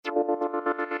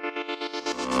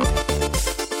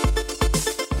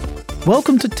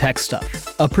Welcome to Tech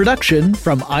Stuff, a production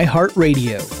from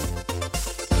iHeartRadio.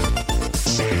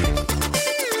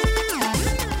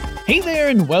 Hey there,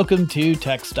 and welcome to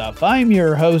Tech Stuff. I'm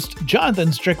your host,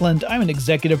 Jonathan Strickland. I'm an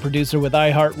executive producer with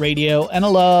iHeartRadio, and I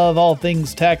love all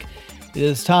things tech. It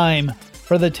is time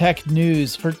for the tech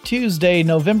news for Tuesday,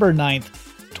 November 9th,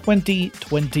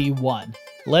 2021.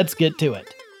 Let's get to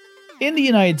it. In the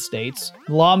United States,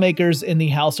 lawmakers in the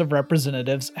House of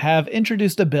Representatives have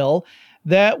introduced a bill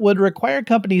that would require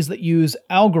companies that use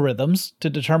algorithms to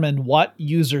determine what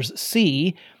users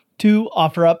see to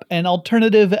offer up an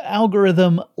alternative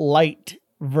algorithm light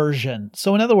version.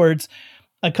 So in other words,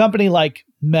 a company like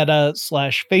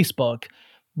Meta/Facebook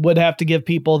would have to give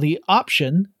people the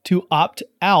option to opt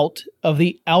out of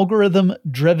the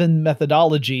algorithm-driven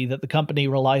methodology that the company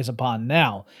relies upon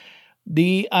now.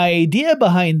 The idea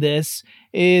behind this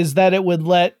is that it would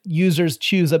let users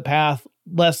choose a path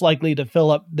less likely to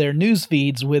fill up their news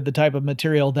feeds with the type of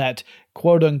material that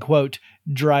quote-unquote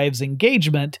drives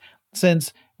engagement,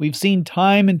 since we've seen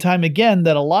time and time again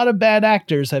that a lot of bad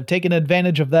actors have taken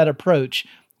advantage of that approach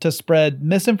to spread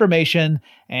misinformation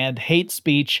and hate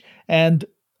speech and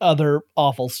other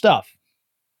awful stuff.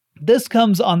 This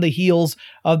comes on the heels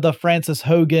of the Frances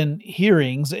Haugen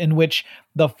hearings, in which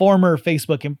the former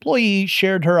Facebook employee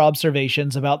shared her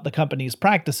observations about the company's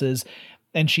practices,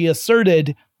 and she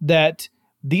asserted that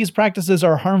these practices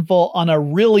are harmful on a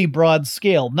really broad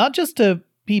scale, not just to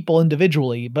people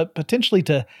individually, but potentially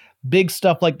to big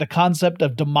stuff like the concept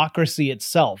of democracy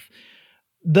itself.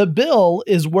 The bill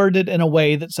is worded in a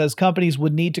way that says companies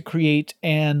would need to create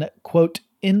an, quote,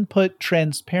 input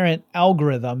transparent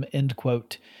algorithm, end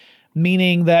quote,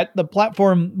 meaning that the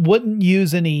platform wouldn't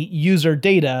use any user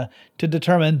data to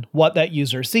determine what that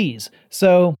user sees.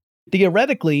 So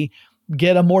theoretically,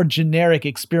 get a more generic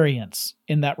experience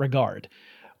in that regard.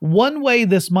 One way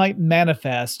this might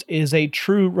manifest is a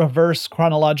true reverse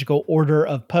chronological order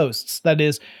of posts. That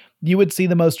is, you would see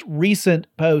the most recent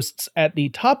posts at the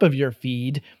top of your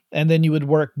feed, and then you would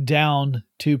work down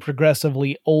to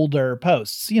progressively older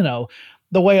posts. You know,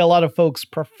 the way a lot of folks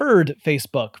preferred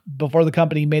Facebook before the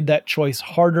company made that choice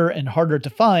harder and harder to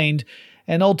find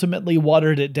and ultimately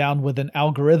watered it down with an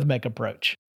algorithmic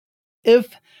approach.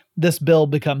 If this bill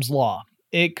becomes law,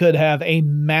 it could have a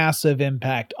massive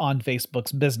impact on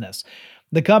Facebook's business.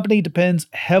 The company depends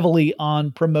heavily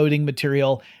on promoting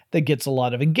material that gets a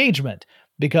lot of engagement,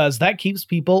 because that keeps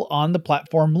people on the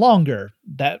platform longer.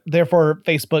 Therefore,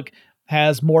 Facebook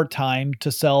has more time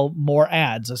to sell more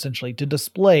ads, essentially, to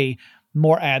display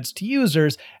more ads to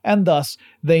users, and thus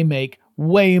they make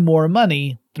way more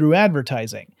money through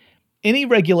advertising. Any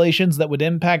regulations that would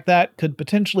impact that could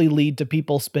potentially lead to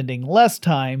people spending less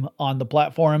time on the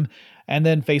platform, and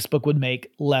then Facebook would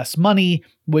make less money,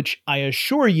 which I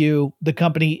assure you the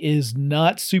company is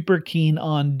not super keen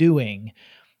on doing.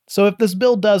 So if this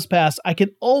bill does pass, I can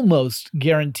almost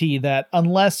guarantee that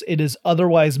unless it is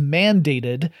otherwise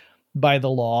mandated by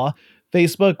the law,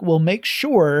 Facebook will make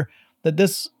sure that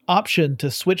this option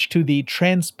to switch to the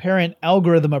transparent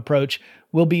algorithm approach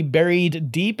will be buried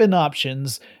deep in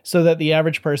options so that the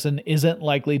average person isn't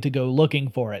likely to go looking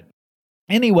for it.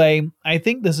 Anyway, I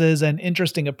think this is an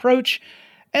interesting approach,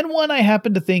 and one I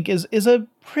happen to think is a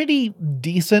pretty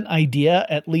decent idea,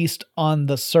 at least on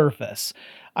the surface.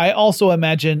 I also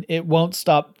imagine it won't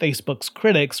stop Facebook's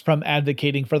critics from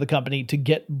advocating for the company to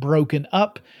get broken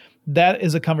up. That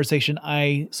is a conversation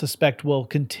I suspect will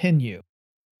continue.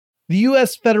 The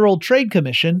U.S. Federal Trade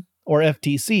Commission, or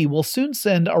FTC, will soon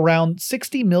send around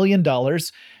 $60 million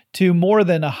to more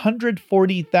than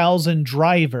 140,000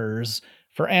 drivers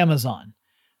for Amazon.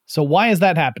 So why is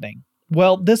that happening?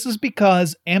 Well, this is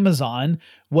because Amazon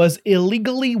was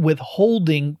illegally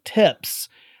withholding tips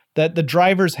that the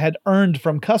drivers had earned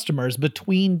from customers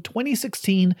between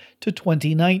 2016 to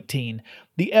 2019.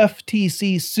 The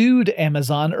FTC sued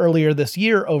Amazon earlier this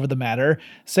year over the matter,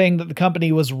 saying that the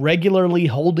company was regularly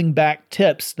holding back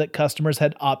tips that customers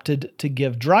had opted to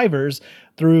give drivers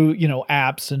through,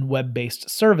 apps and web-based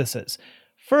services.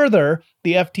 Further,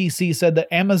 the FTC said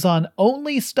that Amazon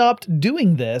only stopped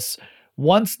doing this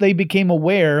once they became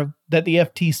aware that the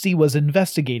FTC was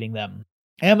investigating them.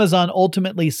 Amazon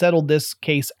ultimately settled this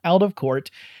case out of court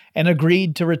and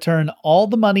agreed to return all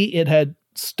the money it had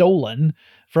stolen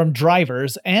from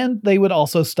drivers, and they would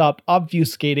also stop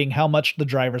obfuscating how much the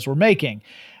drivers were making.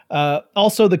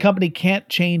 Also, the company can't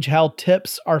change how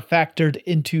tips are factored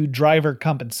into driver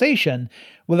compensation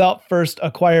without first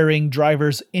acquiring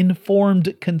drivers'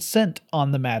 informed consent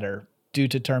on the matter due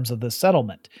to terms of the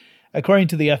settlement. According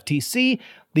to the FTC,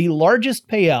 the largest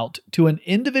payout to an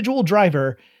individual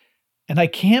driver, and I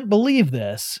can't believe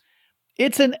this,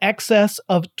 It's in excess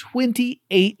of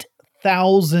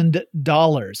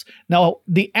 $28,000. Now,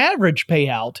 the average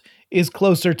payout is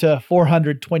closer to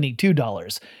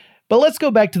 $422. But let's go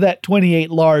back to that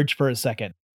 28 large for a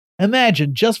second.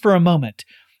 Imagine, just for a moment,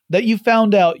 that you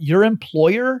found out your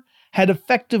employer had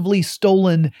effectively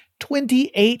stolen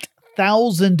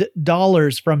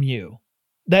 $28,000 from you.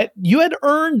 That you had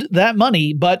earned that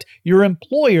money, but your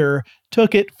employer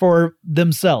took it for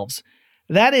themselves.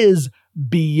 That is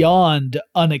beyond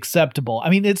unacceptable. I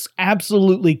mean, it's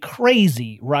absolutely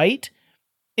crazy, right?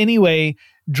 Anyway,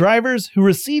 drivers who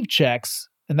receive checks,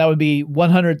 and that would be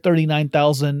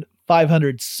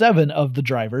 139,507 of the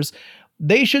drivers,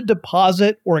 they should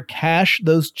deposit or cash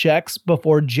those checks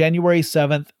before January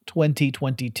 7th,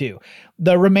 2022.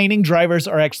 The remaining drivers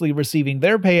are actually receiving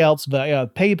their payouts via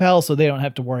PayPal, so they don't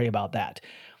have to worry about that.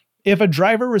 If a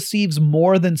driver receives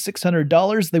more than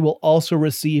 $600, they will also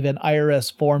receive an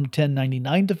IRS Form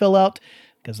 1099 to fill out,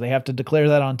 because they have to declare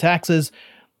that on taxes.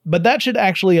 But that should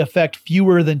actually affect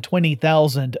fewer than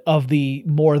 20,000 of the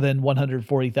more than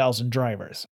 140,000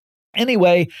 drivers.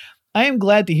 Anyway, I am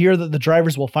glad to hear that the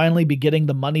drivers will finally be getting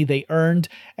the money they earned,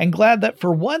 and glad that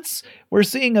for once we're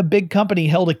seeing a big company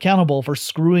held accountable for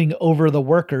screwing over the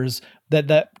workers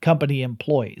that company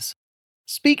employs.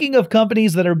 Speaking of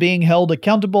companies that are being held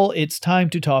accountable, it's time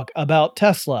to talk about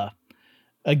Tesla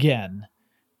again.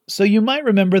 So you might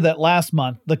remember that last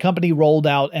month, the company rolled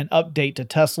out an update to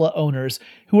Tesla owners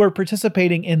who are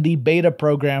participating in the beta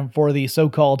program for the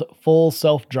so-called full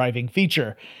self-driving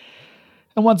feature.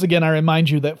 And once again, I remind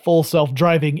you that full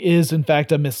self-driving is in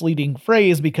fact a misleading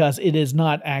phrase because it is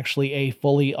not actually a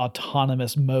fully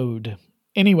autonomous mode.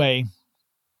 Anyway,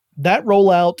 that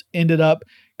rollout ended up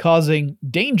causing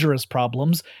dangerous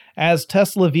problems as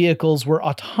Tesla vehicles were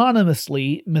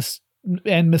autonomously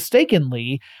and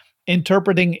mistakenly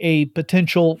interpreting a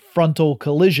potential frontal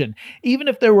collision. Even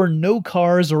if there were no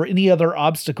cars or any other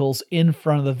obstacles in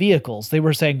front of the vehicles, they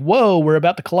were saying, whoa, we're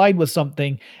about to collide with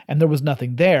something, and there was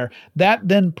nothing there. That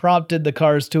then prompted the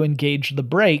cars to engage the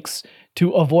brakes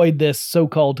to avoid this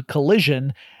so-called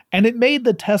collision, and it made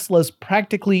the Teslas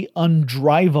practically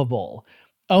undrivable.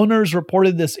 Owners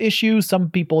reported this issue. Some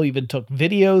people even took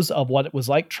videos of what it was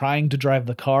like trying to drive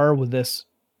the car with this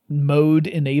mode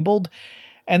enabled.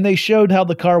 And they showed how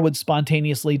the car would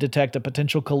spontaneously detect a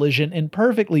potential collision in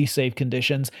perfectly safe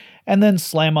conditions and then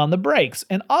slam on the brakes.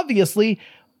 And obviously,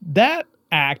 that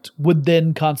act would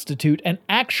then constitute an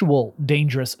actual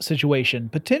dangerous situation,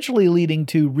 potentially leading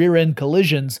to rear-end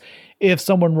collisions if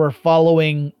someone were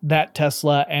following that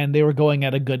Tesla and they were going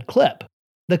at a good clip.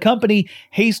 The company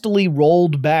hastily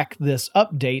rolled back this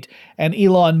update, and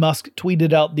Elon Musk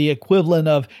tweeted out the equivalent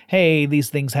of, hey, these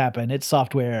things happen, it's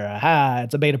software,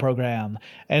 it's a beta program,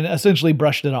 and essentially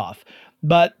brushed it off.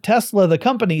 But Tesla, the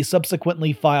company,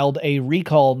 subsequently filed a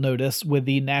recall notice with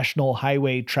the National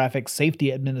Highway Traffic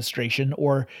Safety Administration,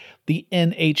 or the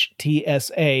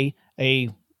NHTSA, a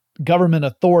government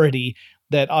authority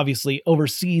that obviously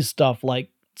oversees stuff like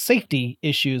safety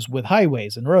issues with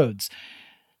highways and roads.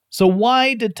 So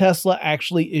why did Tesla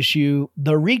actually issue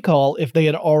the recall if they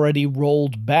had already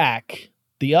rolled back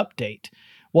the update?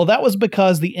 Well, that was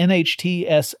because the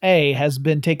NHTSA has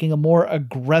been taking a more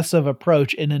aggressive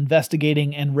approach in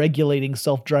investigating and regulating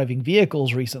self-driving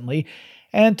vehicles recently,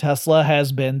 and Tesla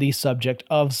has been the subject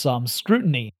of some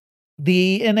scrutiny.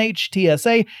 The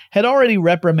NHTSA had already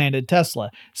reprimanded Tesla,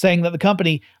 saying that the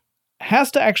company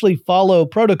has to actually follow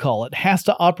protocol. It has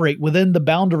to operate within the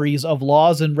boundaries of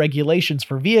laws and regulations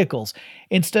for vehicles,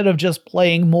 instead of just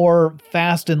playing more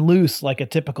fast and loose like a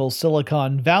typical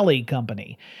Silicon Valley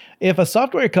company. If a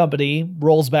software company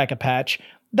rolls back a patch,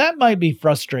 that might be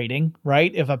frustrating,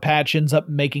 right? If a patch ends up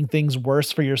making things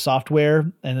worse for your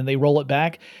software and then they roll it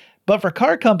back. But for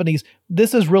car companies,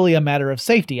 this is really a matter of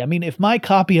safety. I mean, if my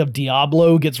copy of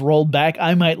Diablo gets rolled back,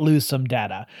 I might lose some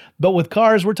data. But with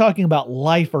cars, we're talking about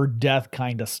life or death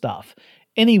kind of stuff.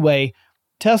 Anyway,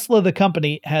 Tesla, the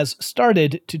company, has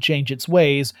started to change its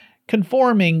ways,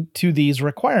 conforming to these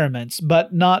requirements,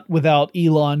 but not without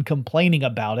Elon complaining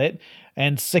about it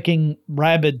and sicking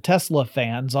rabid Tesla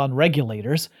fans on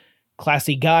regulators.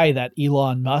 Classy guy, that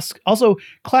Elon Musk. Also,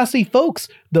 classy folks,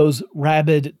 those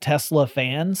rabid Tesla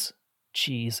fans.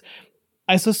 Jeez.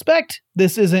 I suspect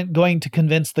this isn't going to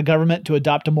convince the government to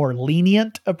adopt a more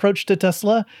lenient approach to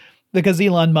Tesla, because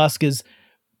Elon Musk is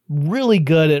really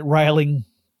good at riling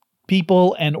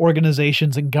people and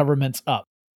organizations and governments up.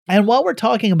 And while we're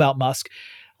talking about Musk,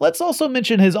 let's also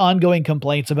mention his ongoing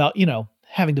complaints about,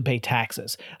 having to pay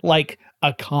taxes, like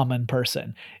a common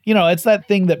person. It's that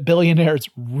thing that billionaires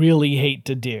really hate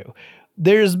to do.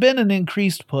 There's been an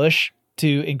increased push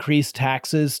to increase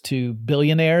taxes to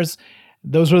billionaires,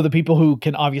 Those are the people who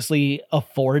can obviously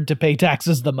afford to pay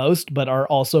taxes the most, but are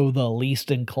also the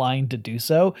least inclined to do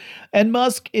so. And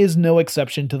Musk is no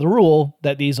exception to the rule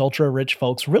that these ultra-rich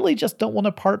folks really just don't want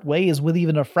to part ways with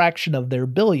even a fraction of their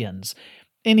billions.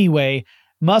 Anyway,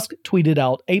 Musk tweeted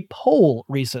out a poll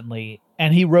recently,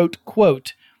 and he wrote,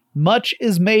 quote, "Much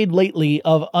is made lately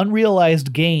of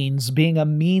unrealized gains being a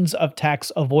means of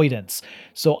tax avoidance,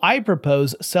 so I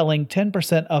propose selling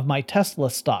 10% of my Tesla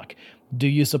stock. Do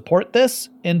you support this?"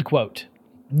 End quote.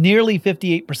 Nearly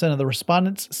 58% of the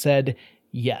respondents said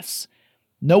yes.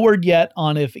 No word yet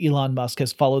on if Elon Musk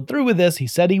has followed through with this. He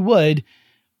said he would,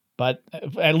 but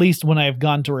at least when I've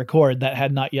gone to record, that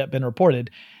had not yet been reported.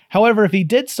 However, if he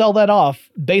did sell that off,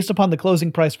 based upon the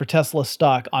closing price for Tesla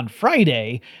stock on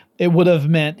Friday, it would have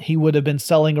meant he would have been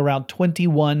selling around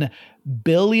 $21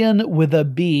 billion with a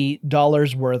B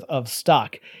dollars worth of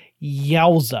stock.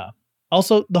 Yowza.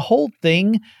 Also, the whole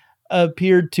thing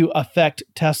appeared to affect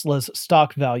Tesla's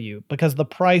stock value because the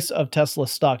price of Tesla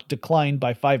stock declined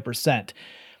by 5%.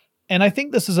 And I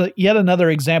think this is yet another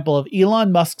example of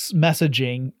Elon Musk's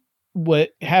messaging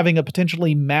having a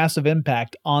potentially massive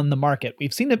impact on the market.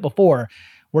 We've seen it before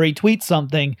where he tweets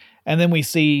something and then we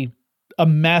see a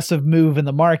massive move in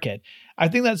the market. I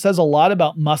think that says a lot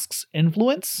about Musk's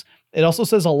influence. It also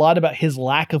says a lot about his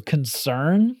lack of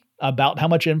concern about how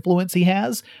much influence he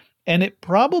has. And it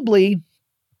probably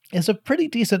is a pretty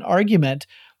decent argument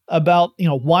about,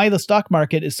 why the stock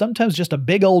market is sometimes just a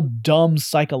big old dumb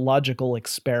psychological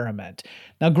experiment.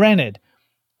 Now, granted,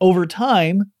 over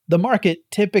time, the market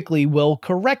typically will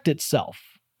correct itself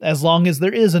as long as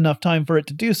there is enough time for it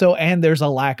to do so and there's a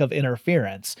lack of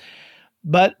interference.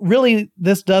 But really,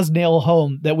 this does nail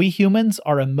home that we humans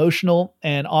are emotional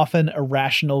and often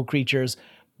irrational creatures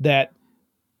that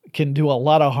can do a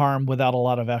lot of harm without a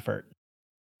lot of effort.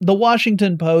 The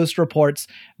Washington Post reports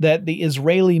that the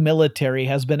Israeli military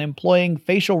has been employing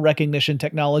facial recognition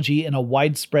technology in a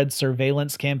widespread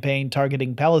surveillance campaign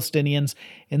targeting Palestinians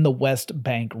in the West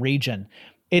Bank region.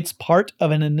 It's part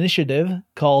of an initiative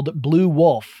called Blue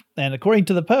Wolf, and according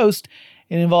to the Post,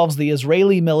 it involves the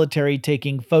Israeli military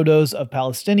taking photos of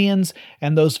Palestinians,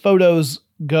 and those photos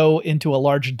go into a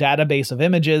large database of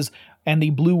images, and the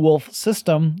Blue Wolf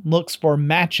system looks for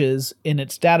matches in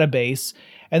its database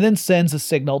and then sends a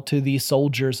signal to the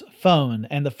soldier's phone,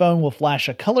 and the phone will flash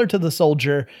a color to the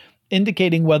soldier,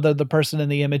 indicating whether the person in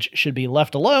the image should be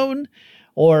left alone,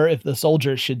 or if the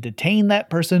soldier should detain that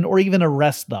person or even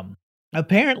arrest them.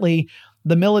 Apparently,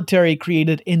 the military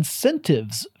created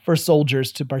incentives for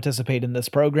soldiers to participate in this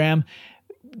program,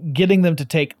 getting them to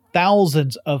take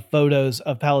thousands of photos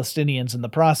of Palestinians in the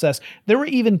process. There were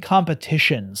even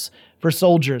competitions for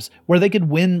soldiers where they could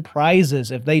win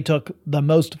prizes if they took the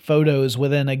most photos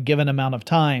within a given amount of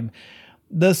time.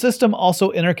 The system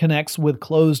also interconnects with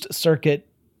closed circuit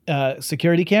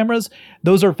security cameras.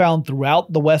 Those are found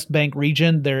throughout the West Bank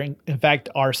region. There, in fact,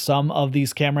 are some of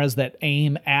these cameras that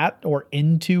aim at or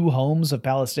into homes of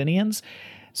Palestinians.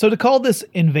 So to call this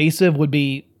invasive would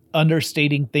be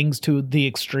understating things to the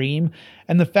extreme.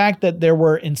 And the fact that there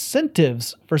were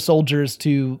incentives for soldiers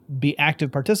to be active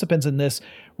participants in this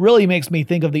really makes me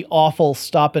think of the awful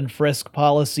stop and frisk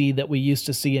policy that we used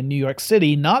to see in New York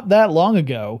City not that long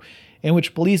ago, in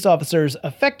which police officers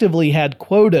effectively had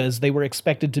quotas they were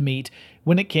expected to meet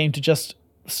when it came to just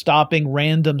stopping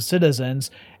random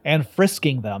citizens and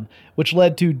frisking them, which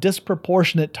led to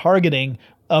disproportionate targeting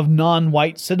of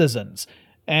non-white citizens.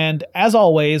 And as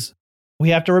always, we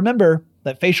have to remember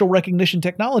that facial recognition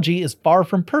technology is far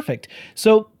from perfect.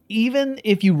 So even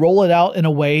if you roll it out in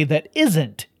a way that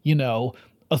isn't,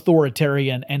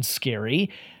 authoritarian and scary,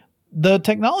 the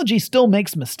technology still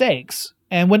makes mistakes.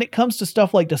 And when it comes to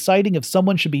stuff like deciding if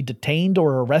someone should be detained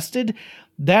or arrested,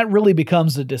 that really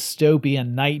becomes a dystopian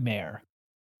nightmare.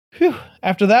 Whew.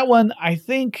 After that one, I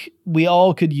think we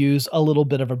all could use a little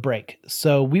bit of a break.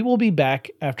 So we will be back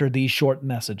after these short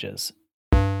messages.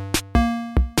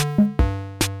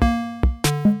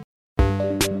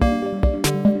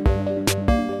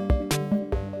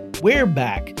 We're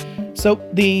back. So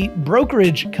the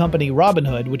brokerage company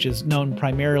Robinhood, which is known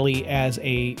primarily as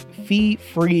a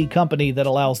fee-free company that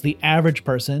allows the average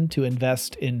person to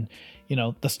invest in,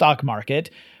 the stock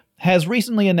market, has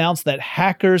recently announced that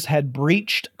hackers had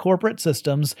breached corporate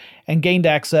systems and gained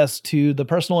access to the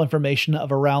personal information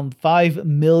of around 5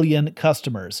 million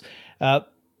customers.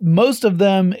 Most of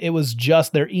them, it was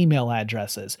just their email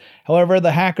addresses. However,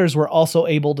 the hackers were also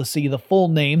able to see the full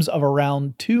names of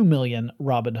around 2 million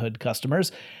Robinhood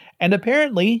customers. And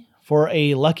apparently, for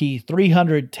a lucky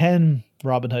 310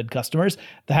 Robinhood customers,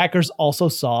 the hackers also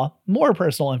saw more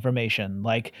personal information,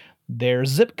 like their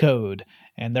zip code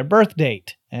and their birth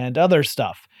date and other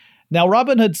stuff. Now,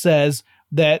 Robinhood says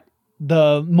that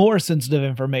the more sensitive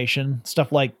information,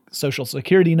 stuff like social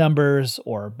security numbers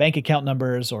or bank account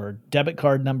numbers or debit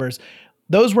card numbers,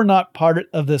 those were not part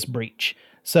of this breach.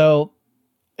 So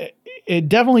it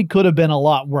definitely could have been a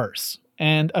lot worse.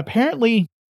 And apparently,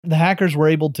 the hackers were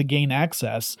able to gain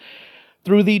access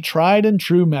through the tried and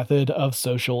true method of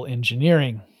social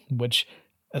engineering, which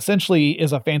essentially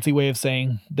is a fancy way of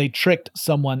saying they tricked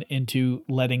someone into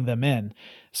letting them in.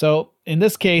 So in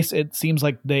this case, it seems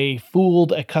like they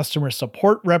fooled a customer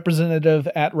support representative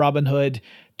at Robinhood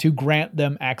to grant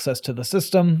them access to the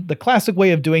system. The classic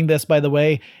way of doing this, by the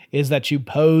way, is that you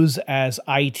pose as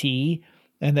IT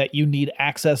and that you need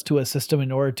access to a system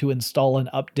in order to install an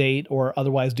update or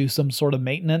otherwise do some sort of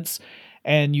maintenance,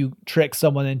 and you trick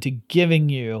someone into giving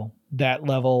you that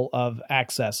level of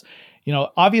access.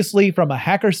 Obviously from a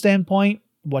hacker standpoint,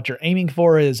 what you're aiming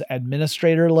for is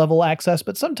administrator level access,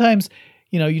 but sometimes,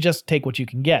 you just take what you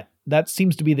can get. That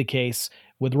seems to be the case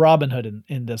with Robinhood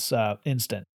in this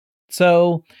instant.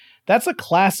 So that's a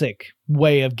classic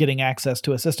way of getting access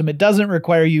to a system. It doesn't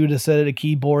require you to sit at a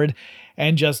keyboard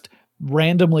and just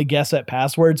randomly guess at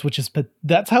passwords,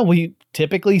 that's how we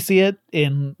typically see it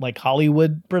in like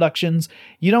Hollywood productions.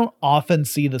 You don't often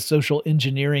see the social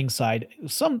engineering side.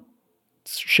 Some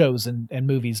shows and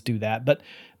movies do that, but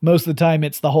most of the time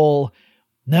it's the whole,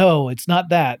 no, it's not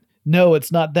that. No,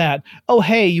 it's not that. Oh,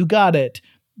 hey, you got it.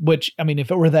 Which,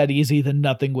 if it were that easy, then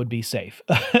nothing would be safe.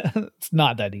 It's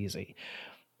not that easy.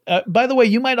 By the way,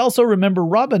 you might also remember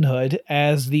Robinhood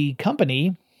as the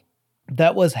company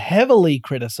that was heavily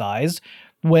criticized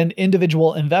when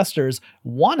individual investors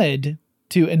wanted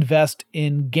to invest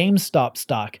in GameStop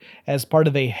stock as part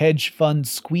of a hedge fund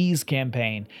squeeze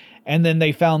campaign. And then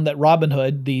they found that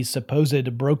Robinhood, the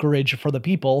supposed brokerage for the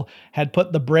people, had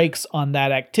put the brakes on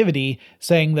that activity,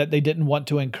 saying that they didn't want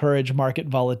to encourage market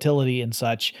volatility and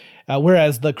such.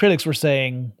 Whereas the critics were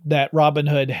saying that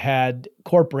Robinhood had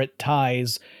corporate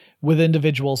ties with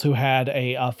individuals who had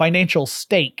a financial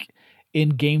stake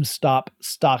in GameStop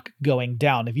stock going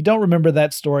down. If you don't remember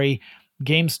that story,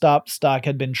 GameStop stock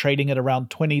had been trading at around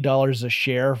 $20 a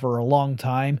share for a long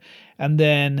time. And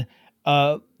then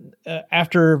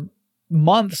after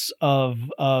months of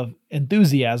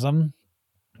enthusiasm,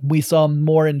 we saw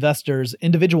more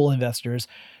individual investors,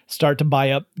 start to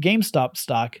buy up GameStop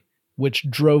stock,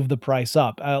 which drove the price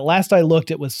up. Last I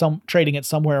looked, it was trading at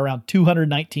somewhere around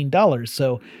 $219.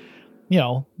 So,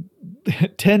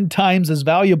 10 times as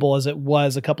valuable as it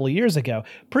was a couple of years ago.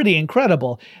 Pretty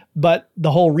incredible. But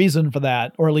the whole reason for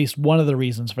that, or at least one of the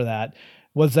reasons for that,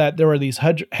 was that there were these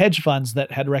hedge funds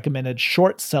that had recommended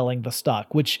short selling the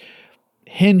stock, which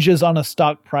hinges on a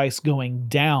stock price going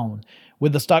down.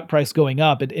 With the stock price going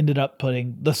up, it ended up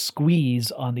putting the squeeze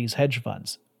on these hedge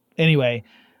funds. Anyway,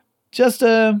 just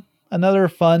another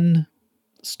fun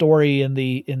story in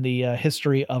the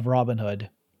history of Robinhood.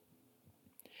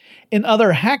 In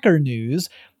other hacker news,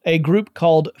 a group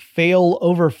called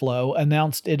Failoverflow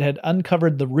announced it had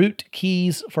uncovered the root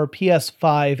keys for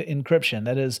PS5 encryption,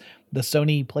 that is, the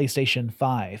Sony PlayStation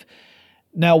 5.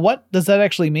 Now, what does that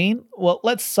actually mean? Well,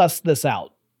 let's suss this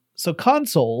out. So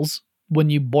consoles, when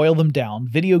you boil them down,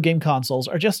 video game consoles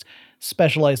are just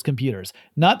specialized computers.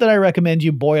 Not that I recommend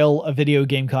you boil a video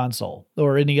game console,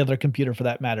 or any other computer for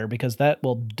that matter, because that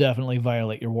will definitely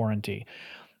violate your warranty.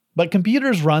 But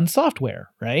computers run software,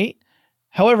 right?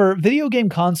 However, video game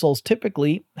consoles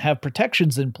typically have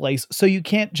protections in place, so you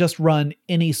can't just run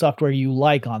any software you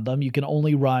like on them. You can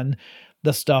only run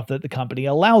the stuff that the company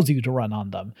allows you to run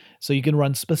on them. So you can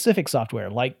run specific software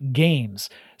like games.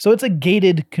 So it's a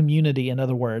gated community, in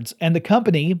other words, and the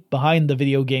company behind the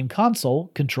video game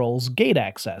console controls gate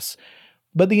access.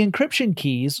 But the encryption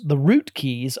keys, the root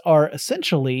keys, are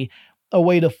essentially a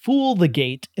way to fool the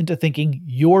gate into thinking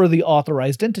you're the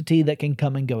authorized entity that can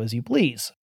come and go as you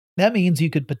please. That means you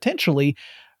could potentially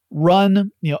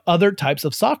run, other types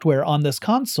of software on this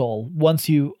console once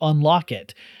you unlock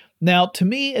it. Now, to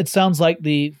me, it sounds like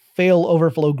the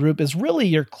Failoverflow group is really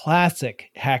your classic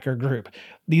hacker group.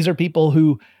 These are people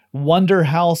who wonder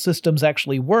how systems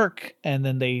actually work, and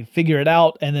then they figure it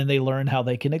out, and then they learn how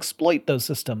they can exploit those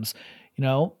systems,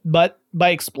 But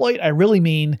by exploit, I really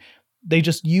mean they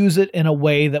just use it in a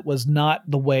way that was not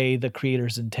the way the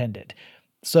creators intended.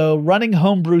 So running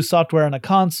homebrew software on a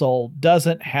console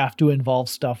doesn't have to involve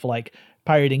stuff like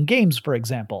pirating games, for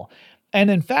example. And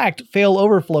in fact,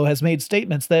 Failoverflow has made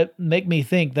statements that make me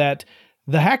think that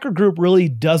the hacker group really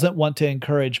doesn't want to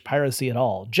encourage piracy at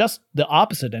all. Just the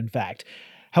opposite, in fact.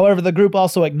 However, the group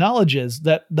also acknowledges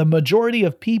that the majority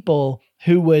of people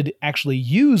who would actually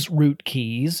use root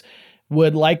keys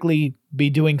would likely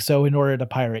be doing so in order to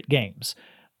pirate games.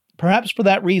 Perhaps for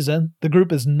that reason, the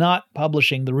group is not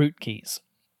publishing the root keys.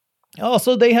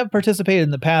 Also, they have participated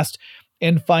in the past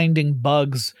in finding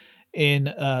bugs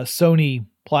in Sony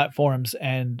platforms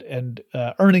and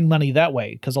earning money that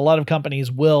way, because a lot of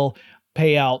companies will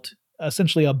pay out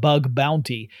essentially a bug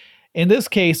bounty. In this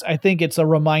case, I think it's a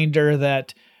reminder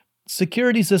that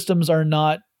security systems are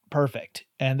not perfect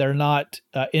and they're not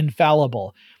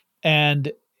infallible.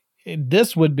 And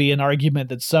this would be an argument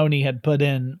that Sony had put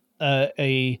in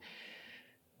a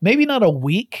maybe not a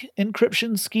weak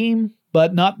encryption scheme,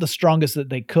 but not the strongest that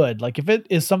they could. Like if it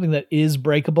is something that is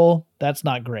breakable, that's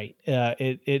not great.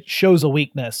 It shows a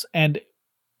weakness, and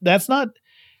that's not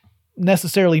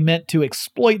necessarily meant to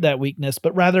exploit that weakness,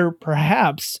 but rather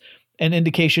perhaps an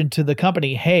indication to the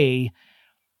company, hey,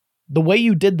 the way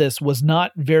you did this was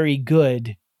not very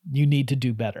good. You need to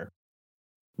do better.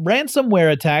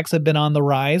 Ransomware attacks have been on the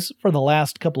rise for the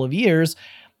last couple of years,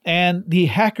 and the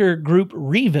hacker group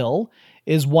REvil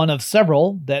is one of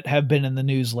several that have been in the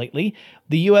news lately.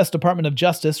 The U.S. Department of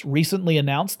Justice recently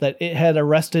announced that it had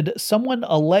arrested someone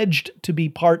alleged to be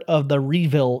part of the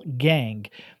REvil gang.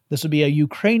 This would be a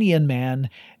Ukrainian man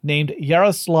named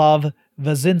Yaroslav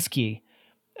Wazinski.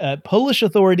 Polish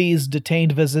authorities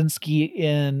detained Wazinski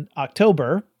in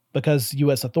October because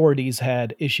U.S. authorities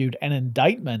had issued an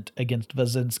indictment against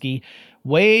Wazinski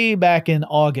way back in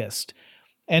August.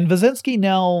 And Wazinski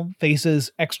now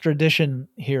faces extradition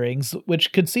hearings,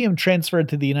 which could see him transferred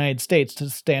to the United States to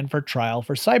stand for trial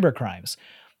for cybercrimes.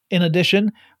 In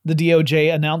addition, the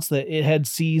DOJ announced that it had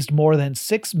seized more than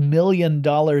 $6 million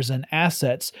in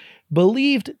assets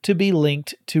believed to be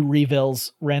linked to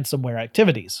REvil's ransomware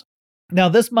activities. Now,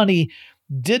 this money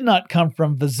did not come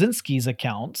from Wazinski's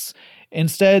accounts.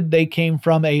 Instead, they came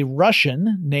from a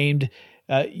Russian named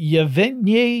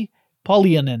Yevgeny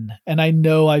Polyanin, and I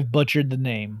know I've butchered the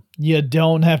name. You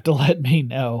don't have to let me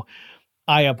know.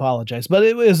 I apologize. But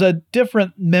it was a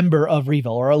different member of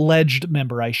REvil, or alleged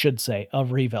member, I should say,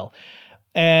 of REvil.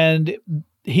 And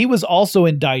he was also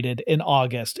indicted in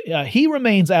August. He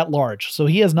remains at large, so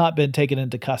he has not been taken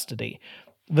into custody.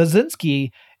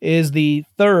 Wazinski is the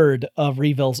third of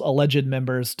REvil's alleged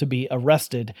members to be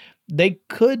arrested. They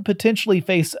could potentially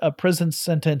face a prison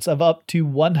sentence of up to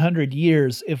 100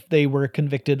 years if they were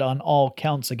convicted on all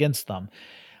counts against them.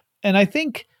 And I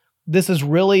think this is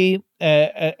really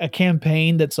a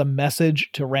campaign that's a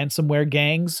message to ransomware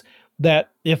gangs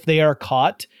that if they are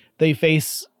caught, they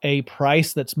face a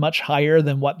price that's much higher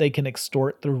than what they can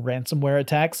extort through ransomware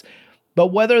attacks. But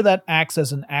whether that acts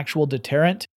as an actual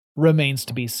deterrent remains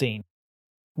to be seen.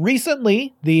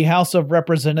 Recently, the House of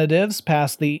Representatives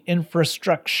passed the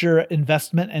Infrastructure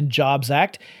Investment and Jobs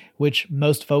Act, which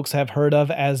most folks have heard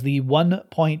of as the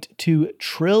 $1.2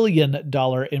 trillion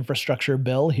infrastructure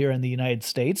bill here in the United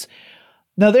States.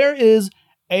 Now, there is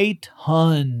a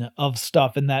ton of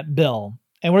stuff in that bill,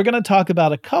 and we're going to talk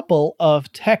about a couple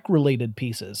of tech-related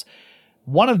pieces.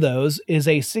 One of those is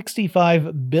a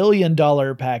 $65 billion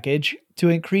package to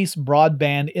increase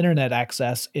broadband internet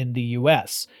access in the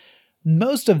U.S.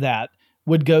 Most of that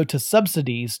would go to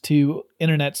subsidies to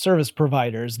internet service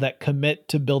providers that commit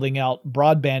to building out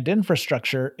broadband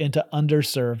infrastructure into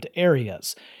underserved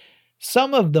areas.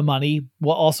 Some of the money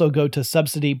will also go to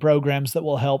subsidy programs that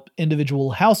will help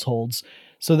individual households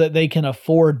so that they can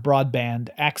afford broadband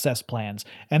access plans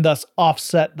and thus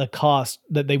offset the cost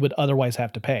that they would otherwise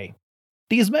have to pay.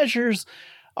 These measures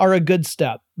are a good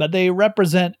step, but they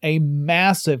represent a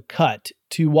massive cut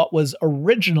to what was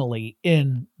originally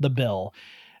in the bill.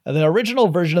 The original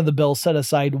version of the bill set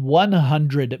aside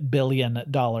 $100 billion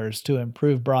to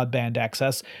improve broadband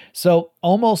access, so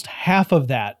almost half of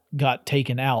that got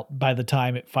taken out by the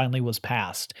time it finally was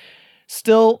passed.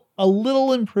 Still, a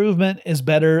little improvement is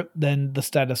better than the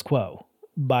status quo,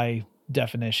 by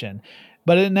definition.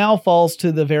 But it now falls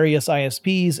to the various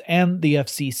ISPs and the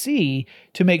FCC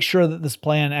to make sure that this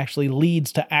plan actually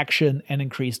leads to action and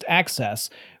increased access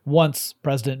once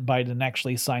President Biden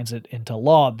actually signs it into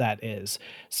law, that is.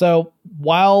 So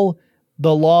while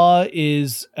the law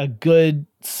is a good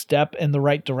step in the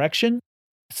right direction,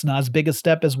 it's not as big a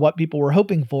step as what people were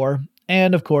hoping for.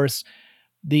 And of course,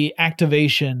 the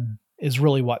activation is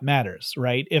really what matters,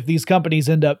 right? If these companies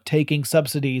end up taking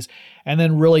subsidies and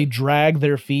then really drag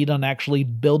their feet on actually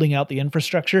building out the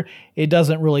infrastructure, it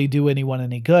doesn't really do anyone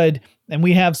any good. And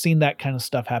we have seen that kind of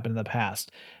stuff happen in the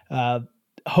past.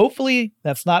 Hopefully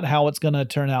that's not how it's going to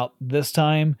turn out this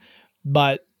time,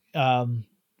 but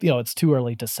it's too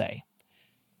early to say.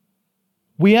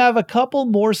 We have a couple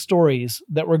more stories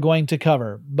that we're going to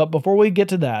cover, but before we get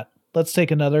to that, let's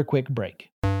take another quick break.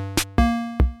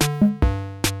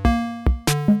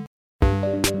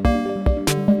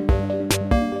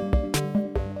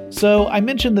 So I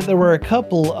mentioned that there were a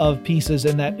couple of pieces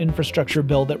in that infrastructure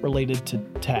bill that related to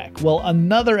tech. Well,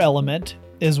 another element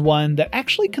is one that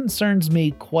actually concerns me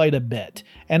quite a bit.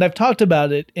 And I've talked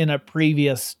about it in a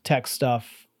previous tech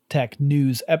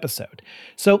news episode.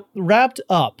 So wrapped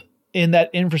up in that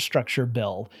infrastructure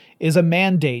bill is a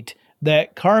mandate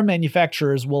that car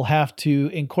manufacturers will have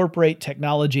to incorporate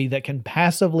technology that can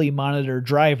passively monitor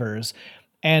drivers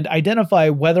and identify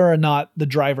whether or not the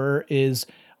driver is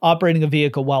operating a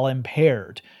vehicle while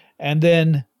impaired, and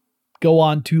then go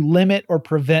on to limit or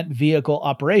prevent vehicle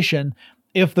operation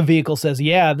if the vehicle says,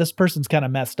 yeah, this person's kind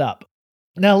of messed up.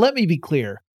 Now, let me be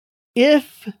clear.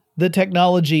 If the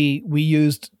technology we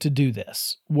used to do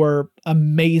this were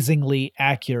amazingly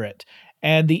accurate,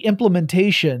 and the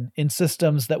implementation in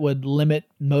systems that would limit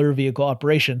motor vehicle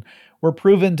operation were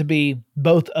proven to be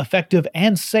both effective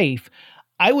and safe,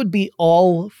 I would be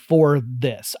all for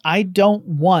this. I don't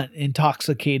want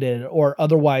intoxicated or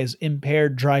otherwise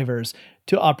impaired drivers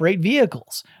to operate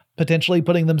vehicles, potentially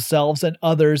putting themselves and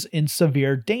others in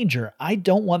severe danger. I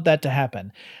don't want that to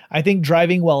happen. I think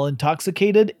driving while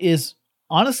intoxicated is,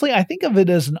 honestly, I think of it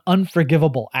as an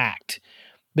unforgivable act,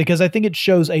 because I think it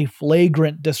shows a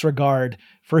flagrant disregard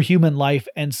for human life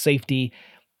and safety,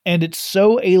 and it's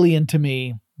so alien to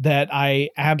me that I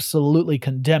absolutely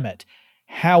condemn it.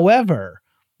 However,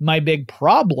 my big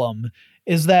problem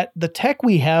is that the tech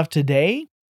we have today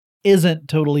isn't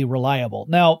totally reliable.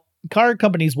 Now, car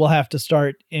companies will have to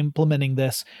start implementing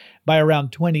this by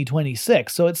around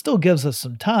 2026, so it still gives us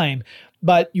some time,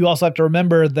 but you also have to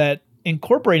remember that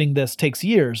incorporating this takes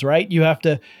years, right? You have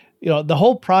to, the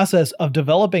whole process of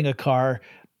developing a car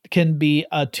can be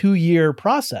a 2-year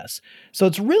process. So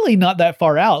it's really not that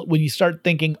far out when you start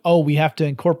thinking, oh, we have to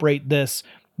incorporate this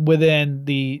within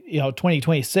the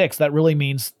 2026. That really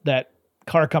means that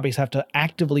car companies have to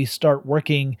actively start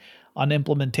working on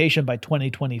implementation by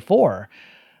 2024.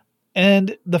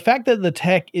 And the fact that the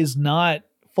tech is not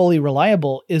fully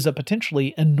reliable is a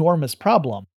potentially enormous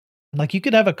problem. Like, you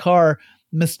could have a car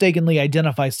mistakenly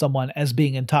identify someone as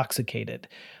being intoxicated,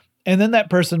 and then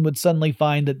that person would suddenly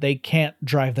find that they can't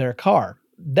drive their car.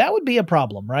 That would be a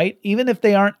problem, right? Even if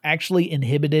they aren't actually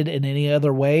inhibited in any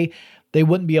other way, they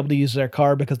wouldn't be able to use their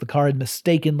car because the car had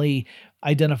mistakenly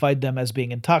identified them as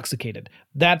being intoxicated.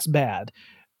 That's bad.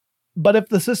 But if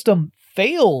the system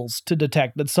fails to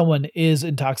detect that someone is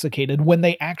intoxicated when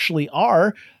they actually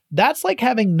are, that's like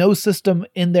having no system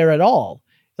in there at all.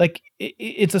 Like,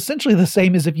 it's essentially the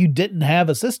same as if you didn't have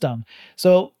a system.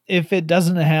 So if it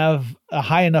doesn't have a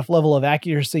high enough level of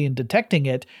accuracy in detecting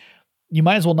it, you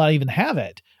might as well not even have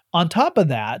it. On top of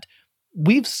that,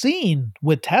 we've seen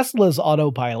with Tesla's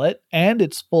autopilot and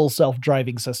its full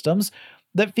self-driving systems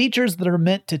that features that are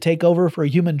meant to take over for a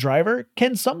human driver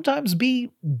can sometimes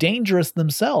be dangerous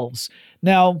themselves.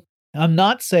 Now, I'm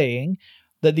not saying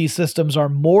that these systems are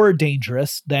more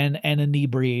dangerous than an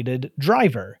inebriated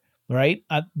driver, right?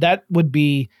 That would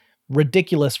be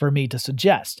ridiculous for me to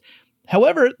suggest.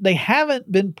 However, they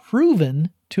haven't been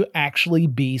proven to actually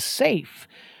be safe.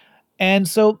 And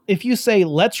so if you say,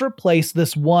 let's replace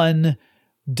this one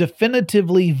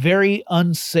definitively very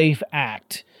unsafe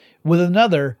act with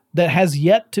another that has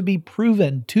yet to be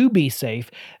proven to be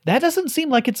safe, that doesn't seem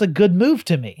like it's a good move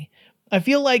to me. I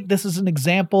feel like this is an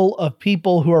example of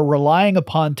people who are relying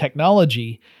upon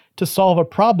technology to solve a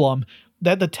problem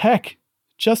that the tech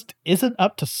just isn't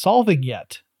up to solving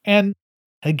yet. And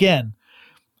again,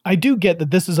 I do get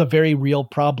that this is a very real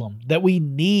problem, that we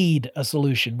need a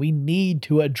solution. We need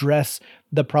to address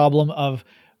the problem of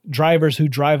drivers who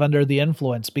drive under the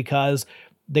influence because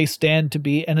they stand to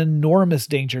be an enormous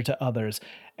danger to others.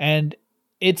 And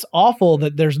it's awful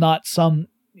that there's not some,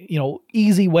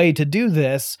 easy way to do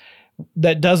this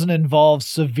that doesn't involve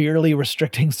severely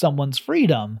restricting someone's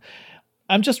freedom.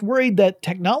 I'm just worried that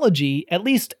technology, at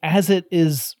least as it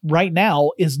is right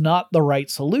now, is not the right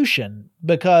solution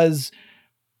because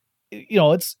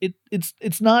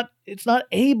it's not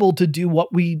able to do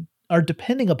what we are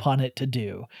depending upon it to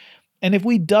do. And if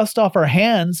we dust off our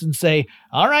hands and say,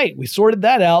 all right, we sorted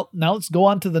that out, now let's go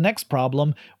on to the next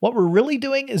problem, what we're really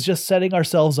doing is just setting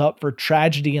ourselves up for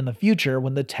tragedy in the future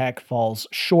when the tech falls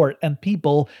short and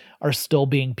people are still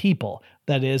being people.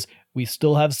 That is, we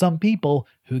still have some people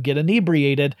who get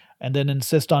inebriated and then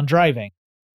insist on driving.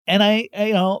 And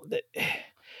I'll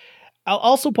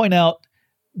also point out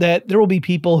that there will be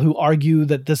people who argue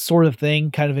that this sort of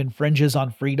thing kind of infringes on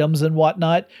freedoms and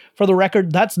whatnot. For the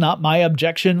record, that's not my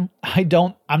objection.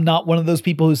 I'm not one of those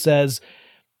people who says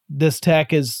this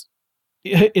tech is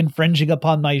infringing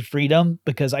upon my freedom,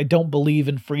 because I don't believe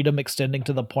in freedom extending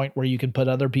to the point where you can put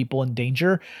other people in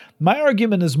danger. My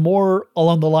argument is more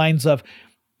along the lines of,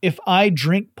 if I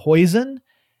drink poison,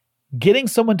 getting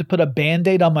someone to put a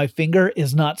Band-Aid on my finger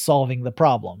is not solving the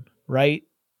problem, right?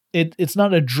 It's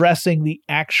not addressing the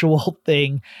actual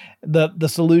thing. The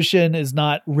solution is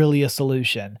not really a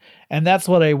solution. And that's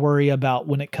what I worry about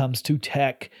when it comes to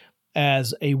tech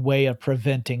as a way of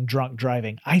preventing drunk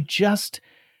driving. I just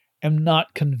am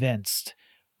not convinced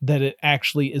that it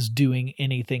actually is doing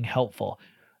anything helpful.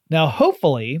 Now,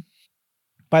 hopefully,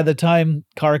 by the time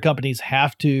car companies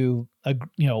have to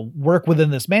work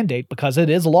within this mandate, because it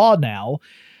is law now,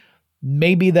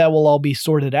 maybe that will all be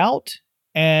sorted out.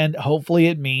 And hopefully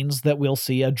it means that we'll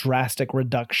see a drastic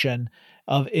reduction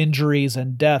of injuries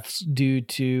and deaths due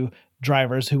to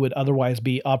drivers who would otherwise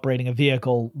be operating a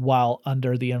vehicle while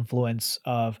under the influence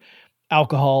of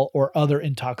alcohol or other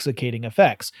intoxicating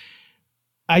effects.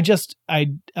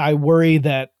 I worry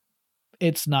that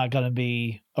it's not going to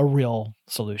be a real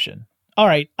solution. All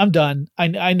right, I'm done.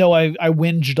 I know I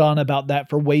whinged on about that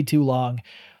for way too long,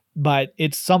 but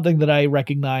it's something that I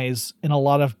recognize in a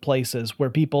lot of places where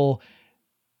people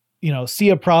see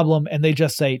a problem and they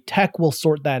just say tech will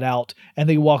sort that out, and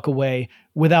they walk away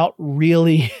without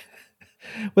really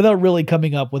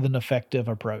coming up with an effective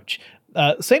approach.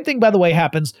 Same thing, by the way,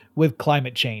 happens with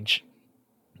climate change.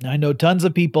 I know tons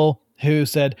of people who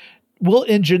said, we'll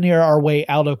engineer our way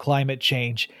out of climate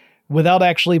change without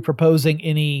actually proposing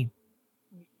any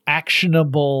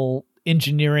actionable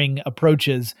engineering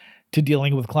approaches to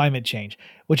dealing with climate change,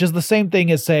 which is the same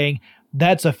thing as saying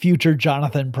that's a future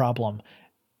Jonathan problem.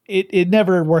 It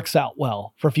never works out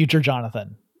well for future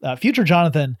Jonathan. Future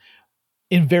Jonathan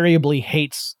invariably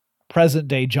hates present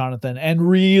day Jonathan and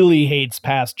really hates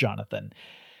past Jonathan.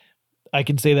 I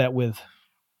can say that with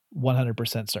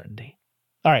 100% certainty.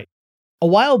 All right. A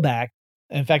while back,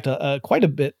 in fact, quite a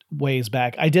bit ways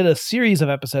back, I did a series of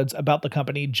episodes about the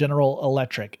company General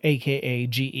Electric, aka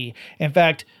GE. In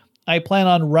fact, I plan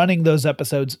on running those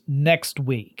episodes next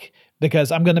week because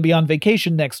I'm going to be on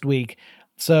vacation next week.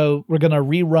 So we're going to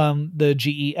rerun the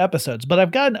GE episodes. But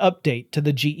I've got an update to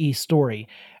the GE story,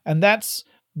 and that's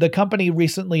the company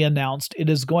recently announced it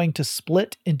is going to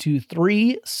split into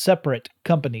 3 separate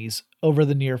companies over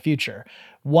the near future.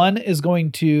 One is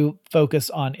going to focus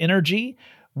on energy,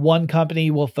 one company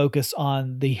will focus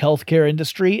on the healthcare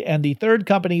industry, and the third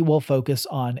company will focus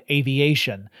on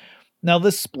aviation. Now,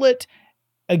 this split,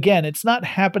 again, it's not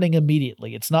happening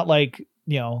immediately. It's not like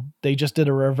they just did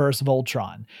a reverse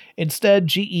Voltron. Instead,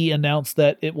 GE announced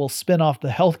that it will spin off the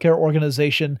healthcare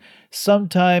organization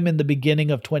sometime in the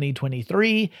beginning of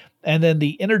 2023, and then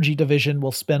the energy division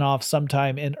will spin off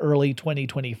sometime in early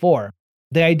 2024.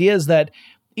 The idea is that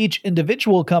each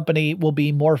individual company will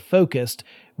be more focused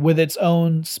with its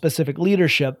own specific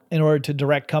leadership in order to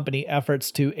direct company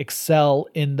efforts to excel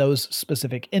in those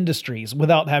specific industries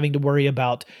without having to worry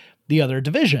about the other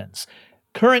divisions.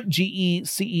 Current GE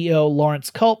CEO Lawrence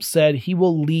Culp said he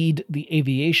will lead the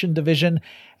aviation division,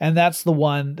 and that's the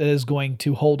one that is going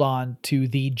to hold on to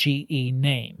the GE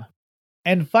name.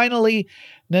 And finally,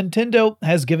 Nintendo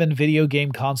has given video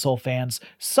game console fans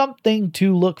something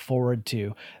to look forward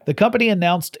to. The company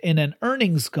announced in an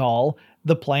earnings call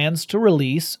the plans to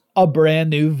release a brand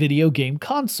new video game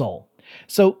console.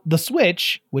 So the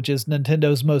Switch, which is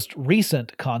Nintendo's most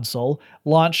recent console,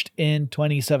 launched in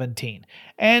 2017.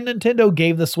 And Nintendo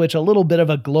gave the Switch a little bit of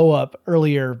a glow up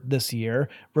earlier this year,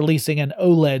 releasing an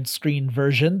OLED screen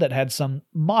version that had some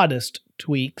modest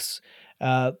tweaks.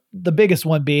 The biggest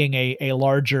one being a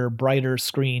larger, brighter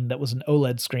screen that was an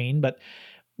OLED screen, but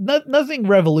nothing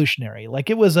revolutionary. Like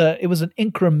it was an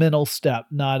incremental step,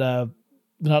 not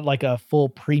like a full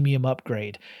premium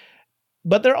upgrade.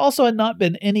 But there also had not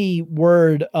been any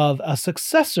word of a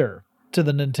successor to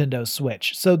the Nintendo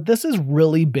Switch. So this is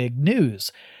really big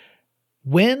news.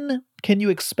 When can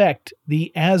you expect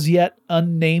the as yet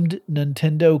unnamed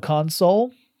Nintendo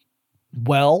console?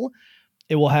 Well,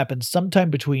 it will happen sometime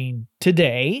between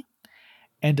today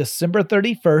and December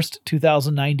 31st,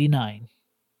 2099.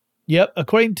 Yep,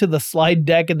 according to the slide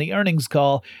deck in the earnings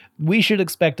call, we should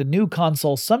expect a new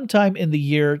console sometime in the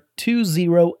year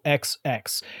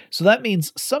 20XX. So that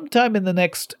means sometime in the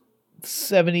next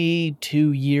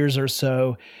 72 years or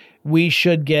so, we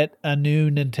should get a new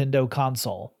Nintendo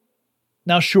console.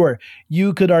 Now, sure,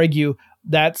 you could argue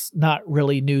that's not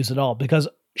really news at all, because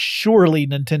surely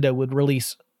Nintendo would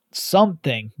release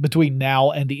something between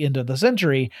now and the end of the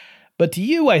century. But to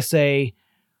you, I say,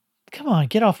 come on,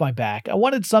 get off my back. I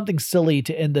wanted something silly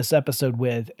to end this episode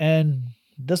with, and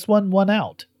this one won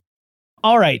out.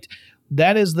 All right,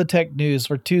 that is the tech news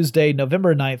for Tuesday,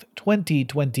 November 9th,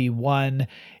 2021.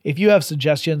 If you have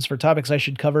suggestions for topics I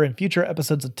should cover in future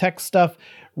episodes of Tech Stuff,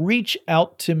 reach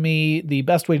out to me. The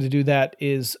best way to do that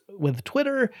is with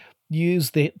Twitter,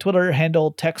 use the Twitter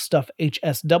handle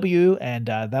TechStuffHSW, and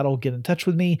that'll get in touch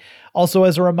with me. Also,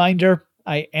 as a reminder,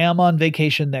 I am on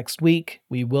vacation next week.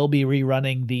 We will be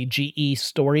rerunning the GE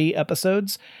story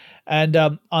episodes. And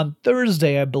on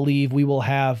Thursday, I believe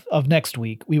of next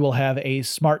week, we will have a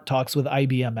Smart Talks with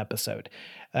IBM episode.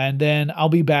 And then I'll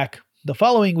be back the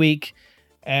following week,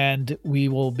 and we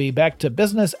will be back to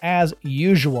business as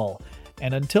usual.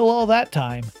 And until all that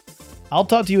time, I'll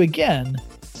talk to you again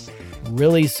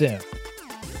really soon.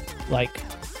 Like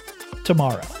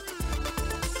tomorrow.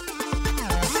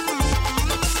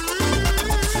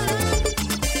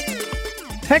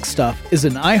 Tech Stuff is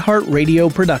an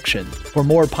iHeartRadio production. For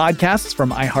more podcasts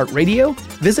from iHeartRadio,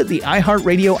 visit the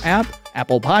iHeartRadio app,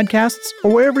 Apple Podcasts,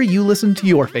 or wherever you listen to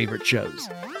your favorite shows.